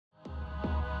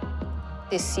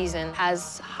This season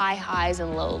has high highs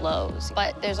and low lows,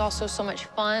 but there's also so much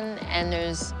fun, and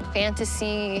there's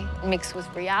fantasy mixed with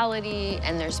reality,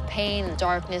 and there's pain and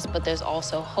darkness, but there's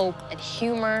also hope and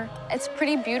humor. It's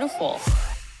pretty beautiful.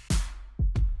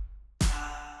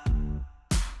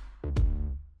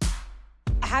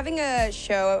 Having a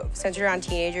show centered around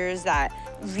teenagers that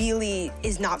really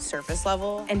is not surface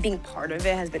level and being part of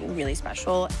it has been really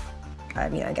special. I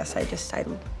mean, I guess I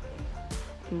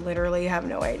literally have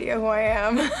no idea who I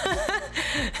am.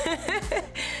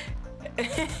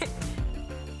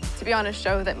 To be on a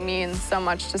show that means so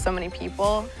much to so many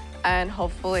people and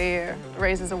hopefully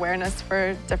raises awareness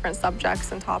for different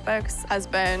subjects and topics has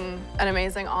been an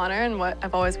amazing honor and what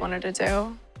I've always wanted to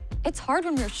do. It's hard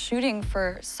when we're shooting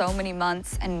for so many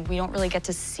months and we don't really get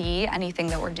to see anything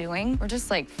that we're doing. We're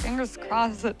just like, fingers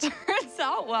crossed it turns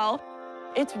out well.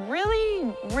 It's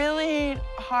really, really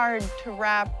hard to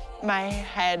wrap my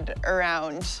head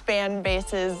around fan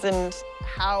bases and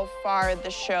how far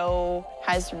the show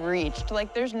has reached.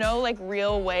 Like, there's no, like,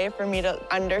 real way for me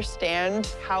to understand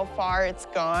how far it's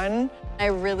gone. I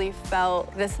really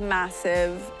felt this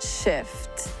massive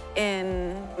shift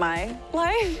in my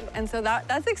life. And so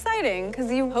that's exciting,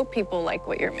 because you hope people like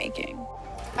what you're making.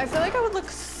 I feel like I would look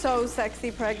so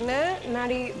sexy pregnant.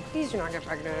 Maddie, please do not get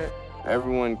pregnant.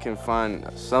 Everyone can find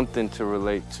something to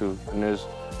relate to, and there's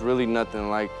really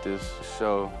nothing like this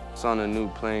show. It's on a new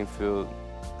playing field.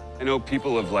 I know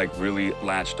people have like really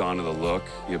latched onto the look,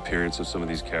 the appearance of some of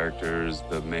these characters,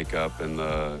 the makeup and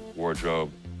the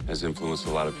wardrobe has influenced a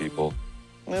lot of people.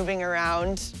 Moving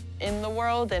around in the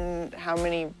world and how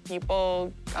many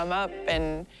people come up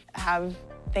and have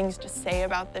things to say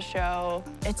about the show,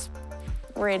 it's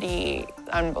pretty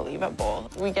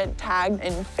unbelievable. We get tagged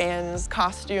in fans'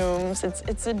 costumes.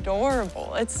 It's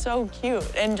adorable. It's so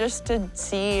cute. And just to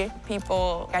see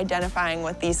people identifying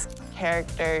with these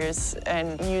characters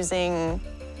and using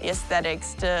the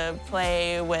aesthetics to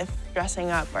play with dressing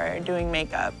up or doing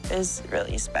makeup is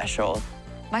really special.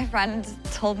 My friend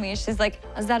told me, she's like,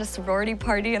 I was at a sorority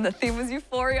party and the theme was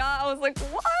euphoria. I was like,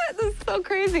 what? This is so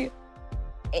crazy.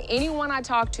 Anyone I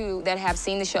talk to that have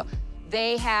seen the show,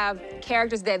 they have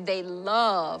characters that they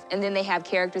love, and then they have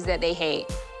characters that they hate.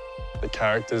 The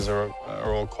characters are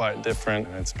all quite different,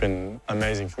 and it's been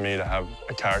amazing for me to have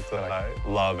a character that I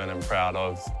love and am proud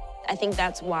of. I think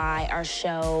that's why our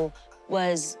show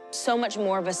was so much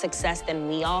more of a success than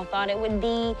we all thought it would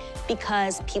be,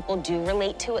 because people do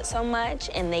relate to it so much,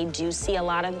 and they do see a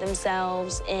lot of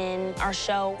themselves in our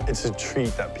show. It's a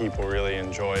treat that people really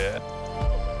enjoy it.